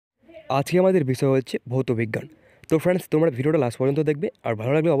আজকে আমাদের বিষয় হচ্ছে ভৌত বিজ্ঞান। তো ফ্রেন্ডস, তোমরা ভিডিওটা লাস্ট পর্যন্ত দেখবে আর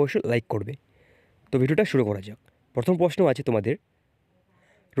ভালো লাগলে অবশ্যই লাইক করবে। তো ভিডিওটা শুরু করা যাক। প্রথম প্রশ্ন আছে তোমাদের,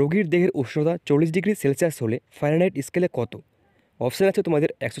 রোগীর দেহের উষ্ণতা 40 ডিগ্রি সেলসিয়াস হলে ফারেনহাইট স্কেলে কত? অপশান আছে তোমাদের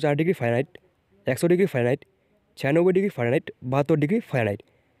 104 degree Fahrenheit, 100 degree Fahrenheit, 96 degree Fahrenheit, 72 degree Fahrenheit.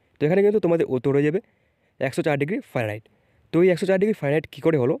 তো এখানে কিন্তু তোমাদের উত্তর হয়ে যাবে 104 ডিগ্রি ফারেনহাইট। তো এই 104 ডিগ্রি ফারেনহাইট কী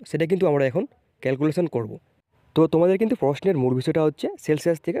করে হলো সেটা কিন্তু আমরা এখন ক্যালকুলেশন করব। তো তোমাদের কিন্তু প্রশ্নের মূল বিষয়টা হচ্ছে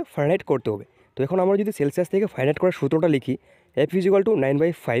সেলসিয়াস থেকে ফারেনহাইট করতে হবে। তো এখন আমরা যদি সেলসিয়াস থেকে ফারেনহাইট করার সূত্রটা লিখি,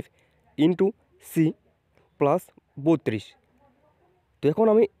 F=9/5 ইন্টু সি প্লাস 32। তো এখন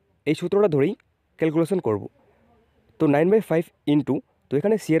আমি এই সূত্রটা ধরেই ক্যালকুলেশন করব। তো 9/5 ইন্টু, তো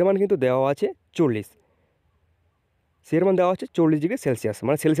এখানে সি এর মান কিন্তু দেওয়া আছে 40, সি এর মান দেওয়া আছে 40 ডিগ্রি সেলসিয়াস,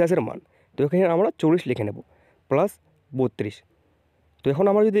 মানে সেলসিয়াসের মান। তো এখানে আমরা 40 লিখে নেব প্লাস 32। তো এখন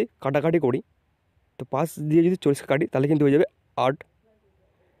আমরা যদি কাটাকাটি করি, তো 5 দিয়ে যদি 40 কাটি তাহলে কিন্তু হয়ে যাবে 8।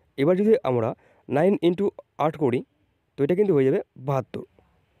 এবার যদি আমরা 9 ইন্টু 8 করি তো এটা কিন্তু হয়ে যাবে 72।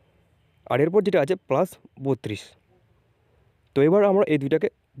 আর এরপর যেটা আছে প্লাস 32। তো এবার আমরা এই দুইটাকে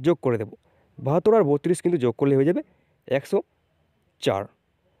যোগ করে দেব। 72 আর 32 কিন্তু যোগ করলে হয়ে যাবে 104।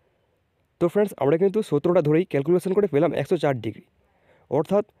 তো ফ্রেন্ডস, আমরা কিন্তু সূত্রটা ধরেই ক্যালকুলেশন করে পেলাম 104 ডিগ্রি,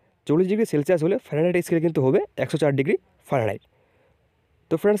 অর্থাৎ 40 ডিগ্রি সেলসিয়াস হলে ফারেনহাইট স্কেলে কিন্তু হবে 104 ডিগ্রি ফারেনহাইট।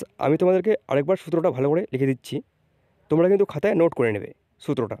 তো ফ্রেন্ডস, আমি তোমাদেরকে আরেকবার সূত্রটা ভালো করে লিখে দিচ্ছি, তোমরা কিন্তু খাতায় নোট করে নেবে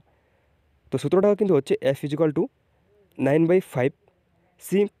সূত্রটা। তো সূত্রটা কিন্তু হচ্ছে F=9/5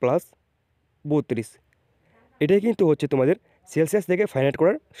 সি প্লাস 32। এটাই কিন্তু হচ্ছে তোমাদের সেলসিয়াস থেকে ফারেনহাইট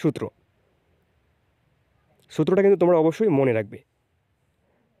করার সূত্রটা কিন্তু তোমরা অবশ্যই মনে রাখবে।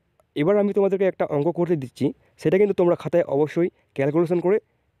 এবার আমি তোমাদেরকে একটা অঙ্ক করতে দিচ্ছি, সেটা কিন্তু তোমরা খাতায় অবশ্যই ক্যালকুলেশন করে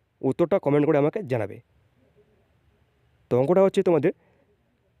উত্তরটা কমেন্ট করে আমাকে জানাবে। তো অঙ্কটা হচ্ছে তোমাদের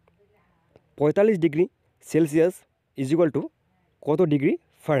 45 ডিগ্রি সেলসিয়াস = কত ডিগ্রি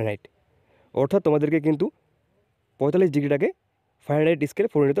ফারেনহাইট। অর্থাৎ তোমাদেরকে কিন্তু 45 ডিগ্রিটাকে ফারেনহাইট স্কেলে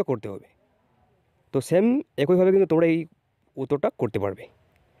পরিণত করতে হবে। তো সেম একইভাবে কিন্তু তোমরা এই উত্তরটা করতে পারবে।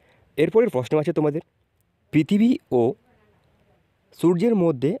 এরপরের প্রশ্ন আছে তোমাদের, পৃথিবী ও সূর্যের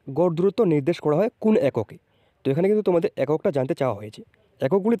মধ্যে গড় দূরত্ব নির্দেশ করা হয় কোন এককে? তো এখানে কিন্তু তোমাদের এককটা জানতে চাওয়া হয়েছে।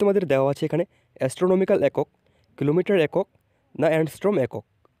 এককগুলি তোমাদের দেওয়া আছে এখানে, অ্যাস্ট্রোনমিক্যাল একক, কিলোমিটার একক, না অ্যাংস্ট্রম একক।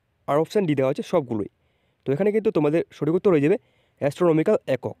 আর অপশান ডি দেওয়া আছে সবগুলোই। তো এখানে কিন্তু তোমাদের সঠিক উত্তর হয়ে যাবে অ্যাস্ট্রোনমিক্যাল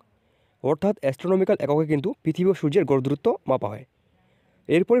একক। অর্থাৎ অ্যাস্ট্রোনমিক্যাল এককে কিন্তু পৃথিবী ও সূর্যের গড় দূরত্ব মাপা হয়।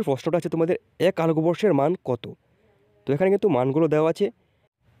 এরপরের প্রশ্নটা আছে তোমাদের, এক আলোকবর্ষের মান কত? তো এখানে কিন্তু মানগুলো দেওয়া আছে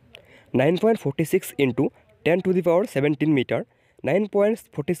 9.46 into 10⁻17 metre,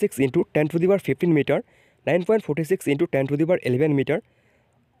 9.46 into 10⁻15 metre, 9.46 into 10⁻11 metre,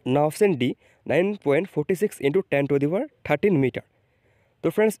 না অপশান ডি 9.46 ইন্টু 10⁻13 মিটার। তো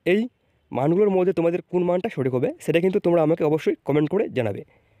ফ্রেন্ডস, এই মানগুলোর মধ্যে তোমাদের কোন মানটা সঠিক হবে সেটা কিন্তু তোমরা আমাকে অবশ্যই কমেন্ট করে জানাবে।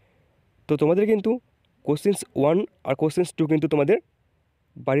 তো তোমাদের কিন্তু কোশ্চেন্স 1 আর কোশ্চেন্স 2 কিন্তু তোমাদের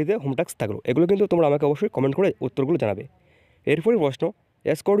বাড়িতে হোমটাস্ক থাকলো, এগুলো কিন্তু তোমরা আমাকে অবশ্যই কমেন্ট করে উত্তরগুলো জানাবে। এরপরে প্রশ্ন,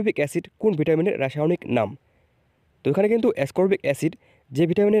 অ্যাসকর্বিক অ্যাসিড কোন ভিটামিনের রাসায়নিক নাম? তো এখানে কিন্তু অ্যাসকর্বিক অ্যাসিড যে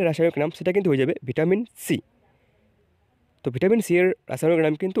ভিটামিনের রাসায়নিক নাম সেটা কিন্তু হয়ে যাবে ভিটামিন সি। তো ভিটামিন সি এর রাসায়নিক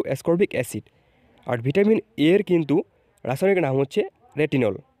নাম কিন্তু ascorbic acid. R vitamin A এর কিন্তু রাসায়নিক নাম হচ্ছে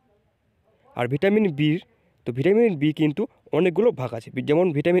রেটিনল। আর ভিটামিন বির, তো ভিটামিন বি কিন্তু অনেকগুলো ভাগ আছে, যেমন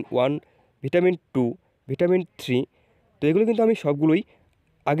ভিটামিন 1, ভিটামিন 2, ভিটামিন 3। তো এগুলো কিন্তু আমি সবগুলোই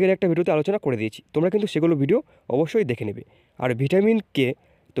আগের একটা ভিডিওতে আলোচনা করে দিয়েছি, তোমরা কিন্তু সেগুলো ভিডিও অবশ্যই দেখে নেবে। আর ভিটামিন কে,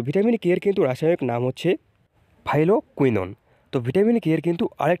 তো ভিটামিন কে এর কিন্তু রাসায়নিক নাম হচ্ছে ভাইলোকুইনন। তো ভিটামিন কে এর কিন্তু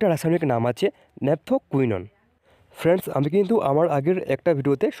আরেকটা রাসায়নিক নাম আছে ন্যাপথোকুইনন। ফ্রেন্ডস, আমি কিন্তু আমার আগের একটা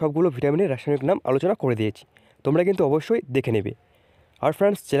ভিডিওতে সবগুলো ভিটামিনের রাসায়নিক নাম আলোচনা করে দিয়েছি, তোমরা কিন্তু অবশ্যই দেখে নেবে। আর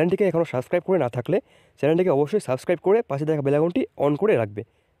ফ্রেন্ডস, চ্যানেলটিকে এখনও সাবস্ক্রাইব করে না থাকলে চ্যানেলটিকে অবশ্যই সাবস্ক্রাইব করে পাশে থাকা বেল আইকনটি অন করে রাখবে,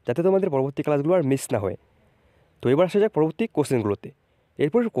 যাতে তোমাদের পরবর্তী ক্লাসগুলো আর মিস না হয়। তো এবার আসা যাক পরবর্তী কোশ্চেনগুলোতে।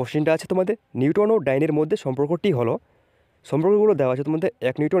 এরপর কোশ্চেনটা আছে তোমাদের, নিউটন ও ডাইনের মধ্যে সম্পর্কটি হলো, সম্পর্কগুলো দেওয়া আছে তোমাদের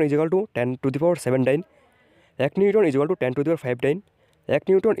 1 নিউটন = 10⁷ ডাইন, 1 নিউটন = 10⁵ ডাইন, 1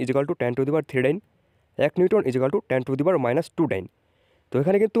 নিউটন = 10⁵ ডাইন, 1 নিউটন = 10⁻² ডাইন। তো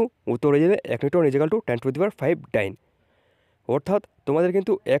এখানে কিন্তু উত্তর হয়ে যাবে 1 নিউটন = 10⁵ ডাইন। অর্থাৎ তোমাদের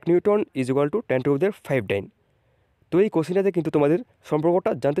কিন্তু 1 নিউটন = 10⁵ ডাইন। তো এই কোশ্চেনটাতে কিন্তু তোমাদের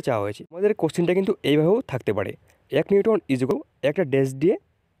সম্পর্কটা জানতে চাওয়া হয়েছে। তোমাদের কোশ্চেনটা কিন্তু এইভাবেও থাকতে পারে, 1 নিউটন = একটা ড্যাশ দিয়ে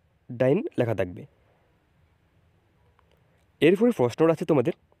ডাইন লেখা থাকবে। এরপরে প্রশ্নটা আছে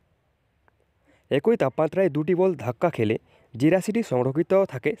তোমাদের, একই তাপমাত্রায় দুটি বল ধাক্কা খেলে যে রাশিটি সংরক্ষিত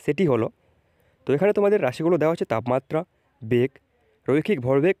থাকে সেটি হলো। তো এখানে তোমাদের রাশিগুলো দেওয়া আছে তাপমাত্রা, বেগ, রৈখিক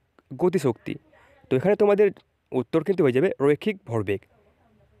ভরবেগ, গতিশক্তি। তো এখানে তোমাদের উত্তর কিন্তু হয়ে যাবে রৈখিক ভরবেগ।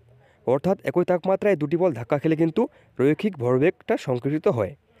 অর্থাৎ একই তাপমাত্রায় দুটি বল ধাক্কা খেলে কিন্তু রৈখিক ভরবেগটা সংকুচিত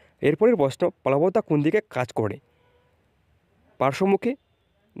হয়। এরপরের প্রশ্ন, প্লাবতা কোন দিকে কাজ করে? পার্শ্বমুখে,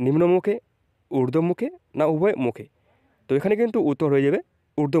 নিম্নমুখে, ঊর্ধ্বমুখে না উভয় মুখে? তো এখানে কিন্তু উত্তর হয়ে যাবে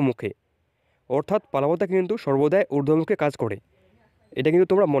ঊর্ধ্বমুখে, অর্থাৎ প্লাবতা কিন্তু সর্বদাই ঊর্ধ্বমুখে কাজ করে। এটা কিন্তু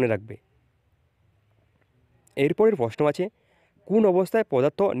তোমরা মনে রাখবে। এরপরের প্রশ্ন আছে, কোন অবস্থায়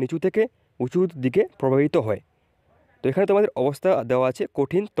পদার্থ নিচু থেকে উঁচুর দিকে প্রবাহিত হয়? তো এখানে তোমাদের অবস্থা দেওয়া আছে,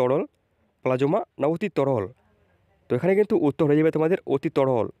 কঠিন, তরল, প্লাজমা না অতি তরল। তো এখানে কিন্তু উত্তর হয়ে যাবে তোমাদের অতি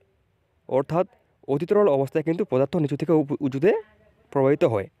তরল, অর্থাৎ অতি তরল অবস্থায় কিন্তু পদার্থ নিচু থেকে উঁচুতে প্রবাহিত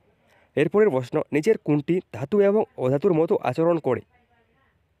হয়। এরপরের প্রশ্ন, নিচের কোনটি ধাতু এবং অধাতুর মতো আচরণ করে?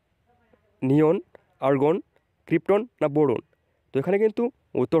 নিয়ন, আর্গন, ক্রিপ্টন না বোরন? তো এখানে কিন্তু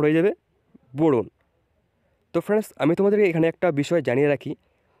উত্তর হয়ে যাবে বোরন। তো ফ্রেন্ডস, আমি তোমাদেরকে এখানে একটা বিষয় জানিয়ে রাখি,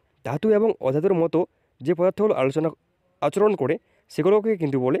 ধাতু এবং অধাতুর মতো যে পদার্থগুলো আচরণ করে সেগুলোকে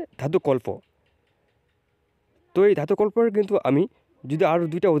কিন্তু বলে ধাতুকল্প। তো এই ধাতুকল্পের কিন্তু আমি যদি আরও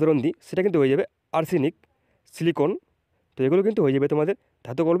দুইটা উদাহরণ দিই, সেটা কিন্তু হয়ে যাবে আর্সেনিক, সিলিকন। তো এগুলো কিন্তু হয়ে যাবে তোমাদের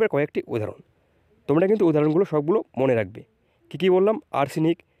ধাতুকল্পের কয়েকটি উদাহরণ। তোমরা কিন্তু উদাহরণগুলো সবগুলো মনে রাখবে। কী কী বললাম?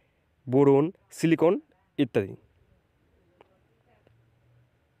 আর্সেনিক, বোরন, সিলিকন ইত্যাদি।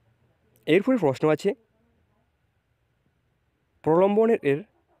 এরপরে প্রশ্ন আছে, প্রলম্বনের এর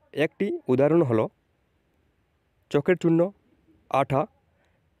একটি উদাহরণ হলো চকের চূর্ণ, আঠা,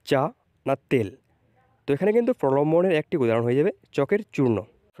 চা না তেল? তো এখানে কিন্তু প্রলম্বনের একটি উদাহরণ হয়ে যাবে চকের চূর্ণ।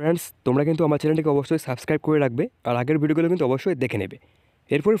 ফ্রেন্ডস, তোমরা কিন্তু আমার চ্যানেলটিকে অবশ্যই সাবস্ক্রাইব করে রাখবে আর আগের ভিডিওগুলো কিন্তু অবশ্যই দেখে নেবে।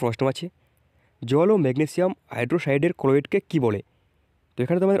 এরপরে প্রশ্ন আছে, জল ও ম্যাগনেসিয়াম হাইড্রোসাইডের ক্লোরাইডকে কী বলে? তো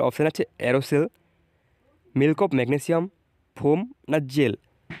এখানে তোমাদের অপশান আছে aerosol, milk of magnesium, foam না জেল?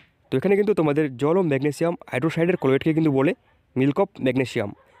 তো এখানে কিন্তু তোমাদের জল ও ম্যাগনেসিয়াম হাইড্রোসাইডের ক্লোরাইডকে কিন্তু বলে milk of magnesium.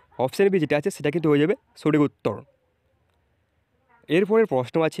 Option B যেটা আছে সেটা কিন্তু হয়ে যাবে সঠিক উত্তর। এরপরের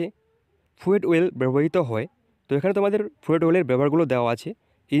প্রশ্ন আছে, ফুয়েড অয়েল ব্যবহৃত হয়? তো এখানে তোমাদের ফুয়েড অয়েলের ব্যবহারগুলো দেওয়া আছে,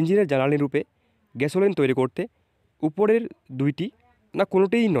 ইঞ্জিনের জ্বালানি রূপে, গ্যাসোলিন তৈরি করতে, উপরের দুইটি না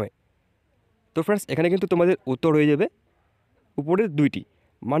কোনোটিই নয়? তো ফ্রেন্ডস, এখানে কিন্তু তোমাদের উত্তর হয়ে যাবে উপরের দুইটি,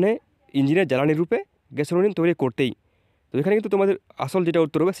 মানে ইঞ্জিনের জ্বালানি রূপে, গ্যাসোলিন তৈরি করতেই। তো এখানে কিন্তু তোমাদের আসল যেটা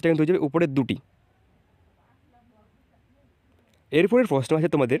উত্তর হবে সেটা কিন্তু হয়ে যাবে উপরের দুটি। এরপরের প্রশ্ন আছে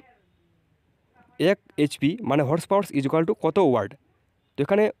তোমাদের, 1 HP মানে horse power is equal to কত ওয়াট? তো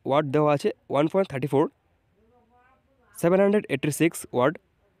এখানে ওয়াট দেওয়া আছে 1.34, 786 ওয়াট,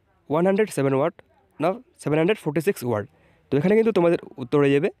 107 ওয়াট না 746 ওয়াট? তো এখানে কিন্তু তোমাদের উত্তর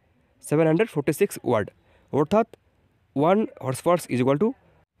হয়ে যাবে 746 ওয়াট, অর্থাৎ 1 horse power is equal to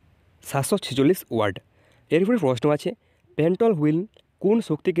 746 watt. এরপরে প্রশ্ন আছে, পেন্টল হুইল কোন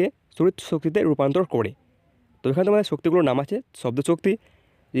শক্তিকে তড়িৎ শক্তিতে রূপান্তর করে? তো এখানে তোমাদের শক্তিগুলোর নাম আছে, শব্দ শক্তি,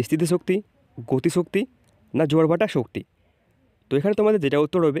 স্থিতিশক্তি, গতিশক্তি না জোয়ারভাটা শক্তি? তো এখানে তোমাদের যেটা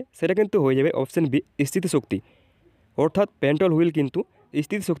উত্তর হবে সেটা কিন্তু হয়ে যাবে অপশান বি, স্থিতিশক্তি, অর্থাৎ পেন্টল হুইল কিন্তু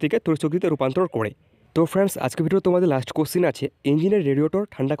স্থিতিশক্তিকে তড়িৎ শক্তিতে রূপান্তর করে। তো ফ্রেন্ডস, আজকে ভিডিও তোমাদের লাস্ট কোশ্চিন আছে, ইঞ্জিনের রেডিয়েটর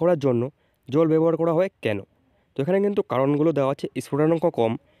ঠান্ডা করার জন্য জল ব্যবহার করা হয় কেন? তো এখানে কিন্তু কারণগুলো দেওয়া আছে, স্ফুটনাঙ্ক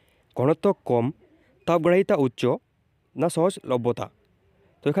কম, ঘনত্ব কম, তাপগ্রাহিতা উচ্চ না সহজলভ্যতা?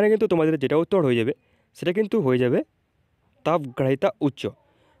 তো এখানে কিন্তু তোমাদের যেটা উত্তর হয়ে যাবে সেটা কিন্তু হয়ে যাবে তাপগ্রাহিতা উচ্চ,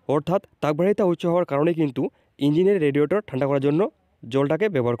 অর্থাৎ তাপগ্রাহিতা উচ্চ হওয়ার কারণে কিন্তু ইঞ্জিনের রেডিয়েটর ঠান্ডা করার জন্য জলটাকে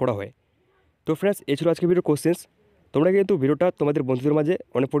ব্যবহার করা হয়। তো ফ্রেন্ডস, এই ছিল আজকে ভিডিওর কোশ্চেন্স। তোমরা কিন্তু ভিডিওটা তোমাদের বন্ধুদের মাঝে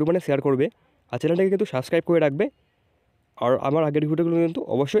অনেক পরিমাণে শেয়ার করবে আর চ্যানেলটাকে কিন্তু সাবস্ক্রাইব করে রাখবে আর আমার আগের ভিডিওগুলো কিন্তু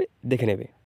অবশ্যই দেখে নেবে।